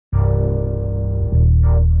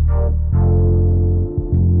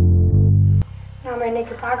நம்ம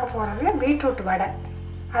இன்றைக்கி பார்க்க போகிறது பீட்ரூட் வடை.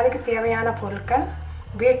 அதுக்கு தேவையான பொருட்கள்: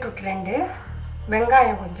 பீட்ரூட் 2,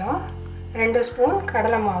 வெங்காயம் கொஞ்சம், 2 ஸ்பூன்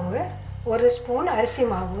கடலை மாவு, 1 ஸ்பூன் அரிசி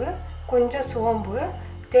மாவு, கொஞ்சம் சோம்பு,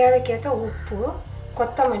 தேவைக்கேற்ற உப்பு,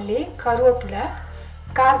 கொத்தமல்லி, கருவேப்பிலை,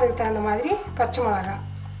 காரத்துக்கு தகுந்த மாதிரி பச்சை மிளகாய்,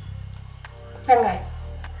 வெங்காயம்.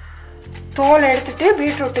 தோல் எடுத்துட்டு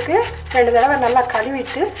பீட்ரூட்டுக்கு 2 தடவை நல்லா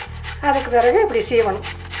கழுவிட்டு அதுக்கு பிறகு இப்படி சீவணும்.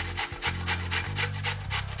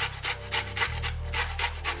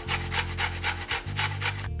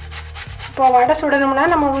 இப்போ வடை சுடணும்னா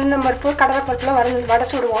நம்ம உளுந்தம்பருப்பு கடலைப்பருப்பில் வடை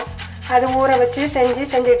சுடுவோம். அது ஊற வச்சு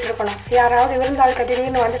செஞ்சுட்டு இருக்கணும். யாராவது விருந்தாளுக்கு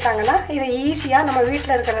திடீர்னு வந்துட்டாங்கன்னா இது ஈஸியாக நம்ம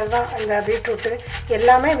வீட்டில் இருக்கிறது தான். இந்த பீட்ரூட்டு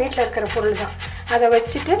எல்லாமே வீட்டில் இருக்கிற பொருள் தான். அதை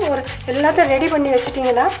வச்சுட்டு எல்லாத்தையும் ரெடி பண்ணி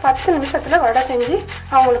வச்சுட்டிங்கன்னா 10 நிமிஷத்தில் வடை செஞ்சு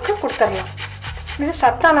அவங்களுக்கு கொடுத்துடலாம். இது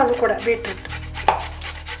சத்தானது கூட.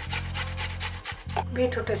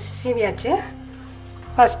 பீட்ரூட்டை சீவியாச்சு.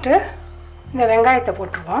 ஃபஸ்ட்டு இந்த வெங்காயத்தை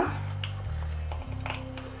போட்டுருவோம்.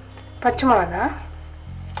 பச்சை மிளகாய்,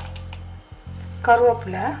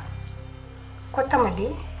 கருவேப்பிலை, கொத்தமல்லி,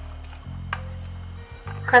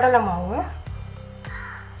 கடலை மாவு,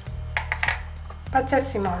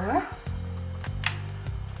 பச்சரிசி மாவு,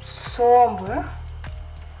 சோம்பு,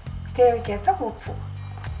 தேவைக்கேற்ற உப்பு,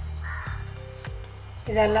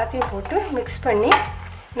 இது எல்லாத்தையும் போட்டு மிக்ஸ் பண்ணி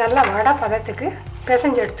நல்லா வடை பதத்துக்கு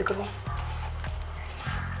பிசைஞ்சு எடுத்துக்குவோம்.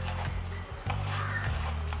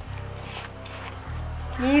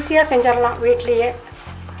 ஈஸியாக செஞ்சிடலாம் வீட்லேயே.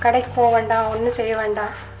 கடைக்கு போக வேண்டாம், ஒன்றும் செய்ய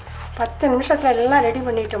வேண்டாம். 10 நிமிஷத்தில் எல்லாம் ரெடி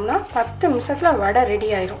பண்ணிட்டோம்னா 10 நிமிஷத்தில் வடை ரெடி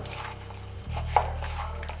ஆயிரும்.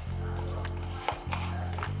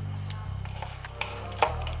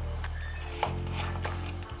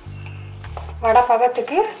 வடை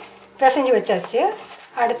பதத்துக்கு பிசைஞ்சு வச்சாச்சு.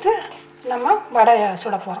 அடுத்து நம்ம வடை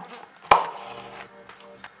சுட போகிறோம்.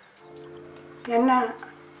 எண்ணெய்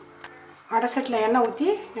வடை செட்டில் எண்ணெய் ஊற்றி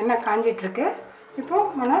எண்ணெய் காஞ்சிட்ருக்கு.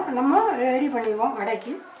 இப்போது நம்ம ரெடி பண்ணிடுவோம்.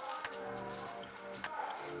 வடைக்கு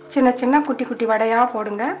சின்ன சின்ன குட்டி குட்டி வடையாக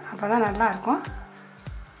போடுங்க, அப்போ தான் நல்லாயிருக்கும்.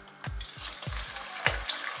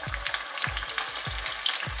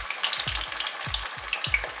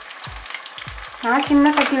 நான்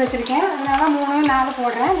சின்ன சட்டி வச்சுருக்கேன், அதனால் 3 4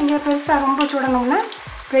 போடுறேன். நீங்கள் பெருசாக ரொம்ப சுடணும்னா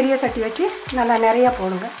பெரிய சட்டி வச்சு நல்லா நிறையா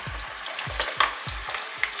போடுங்க.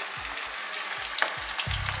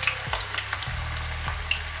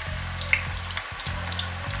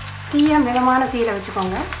 தீயை மிதமான தீயில்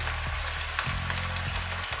வச்சுக்கோங்க.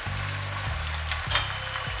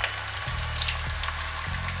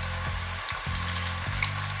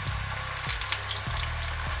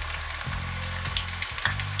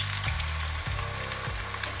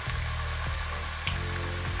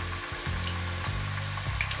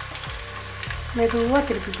 மெதுவாக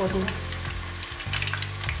திருப்பி போடுங்க.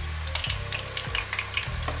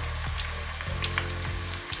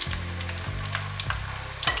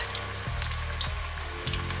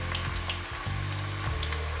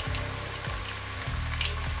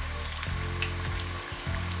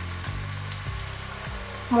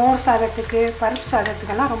 மோர் சாதத்துக்கு, பருப்பு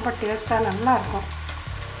சாதத்துக்கெல்லாம் ரொம்ப டேஸ்ட்டாக நல்லாயிருக்கும்.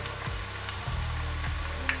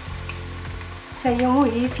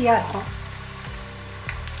 செய்யவும் ஈஸியாக இருக்கும்.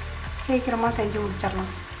 சீக்கிரமாக செஞ்சு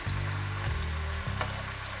முடிச்சிடலாம்.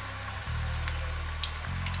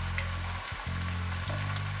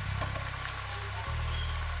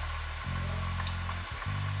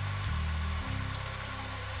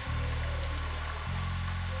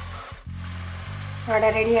 வடை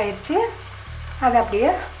ரெடி ஆயிடுச்சு. அதை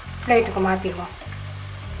அப்படியே பிளேட்டுக்கு மாற்றிடுவோம்.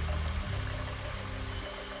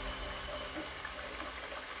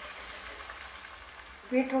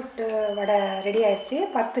 பீட்ரூட் வடை ரெடி ஆயிடுச்சு.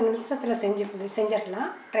 10 நிமிஷத்தில் செஞ்சிடலாம்.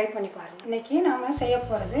 ட்ரை பண்ணி பாருங்கள். இன்றைக்கி நாம் செய்ய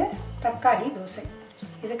போகிறது தக்காளி தோசை.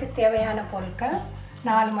 இதுக்கு தேவையான பொருட்கள்: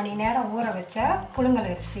 4 மணி நேரம் ஊற வச்ச புழுங்கல்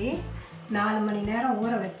அரிசி, 4 மணி நேரம்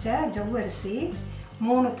ஊற வச்ச ஜவ்வரிசி,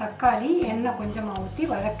 3 தக்காளி எண்ணெய் கொஞ்சமாக ஊற்றி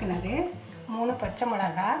வதக்குனது, 3 பச்சை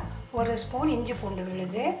மிளகாய், 1 ஸ்பூன் இஞ்சி பூண்டு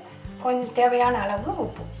விழுது, கொஞ்சம் தேவையான அளவு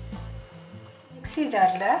உப்பு. மிக்ஸி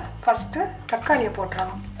ஜாரில் ஃபஸ்ட்டு தக்காளியை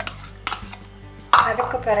போட்டுறணும்.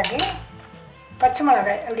 அதுக்கு பிறகு பச்சை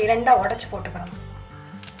மிளகாய் இப்படி 2ஆக உடச்சி போட்டுக்கணும்.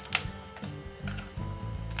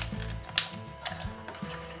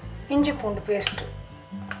 இஞ்சி பூண்டு பேஸ்ட்டு,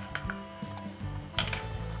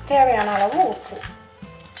 தேவையான அளவு உப்பு,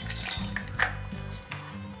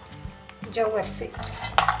 ஜவ்வரிசி,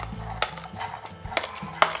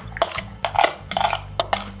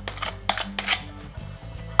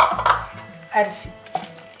 அரிசி,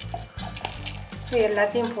 இது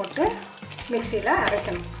எல்லாத்தையும் போட்டு மிக்சியில்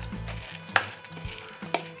அரைக்கணும்.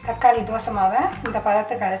 தக்காளி தோசை மாவை இந்த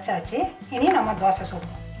பதத்துக்கு அரைச்சாச்சு. இனி நம்ம தோசை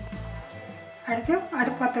சுடுவோம். அடுத்து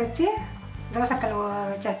அடுப்பு பற்ற வச்சு தோசைக்கல்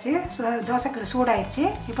வச்சாச்சு. தோசைக்கல் சூடாயிடுச்சு.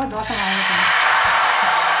 இப்போ தோசை வாங்கிக்கலாம்.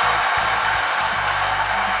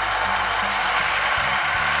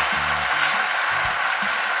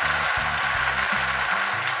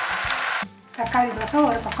 தக்காளி தோசை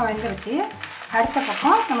ஒரு பக்கம் வெந்துருச்சு. அடுத்த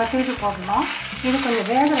பக்கம் நம்ம திருப்பி போடணும். இது கொஞ்சம்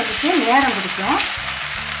வேகிறதுக்கு நேரம் பிடிக்கும்.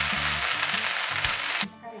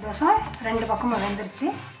 தக்காளி தோசை 2 பக்கமும் வெந்துருச்சு.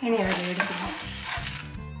 இனி எடுத்துக்கலாம்.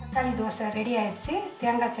 தக்காளி தோசை ரெடி ஆயிடுச்சு.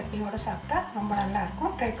 தேங்காய் சட்னியோடு சாப்பிட்டா ரொம்ப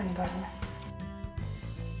நல்லாயிருக்கும். ட்ரை பண்ணி பாருங்கள்.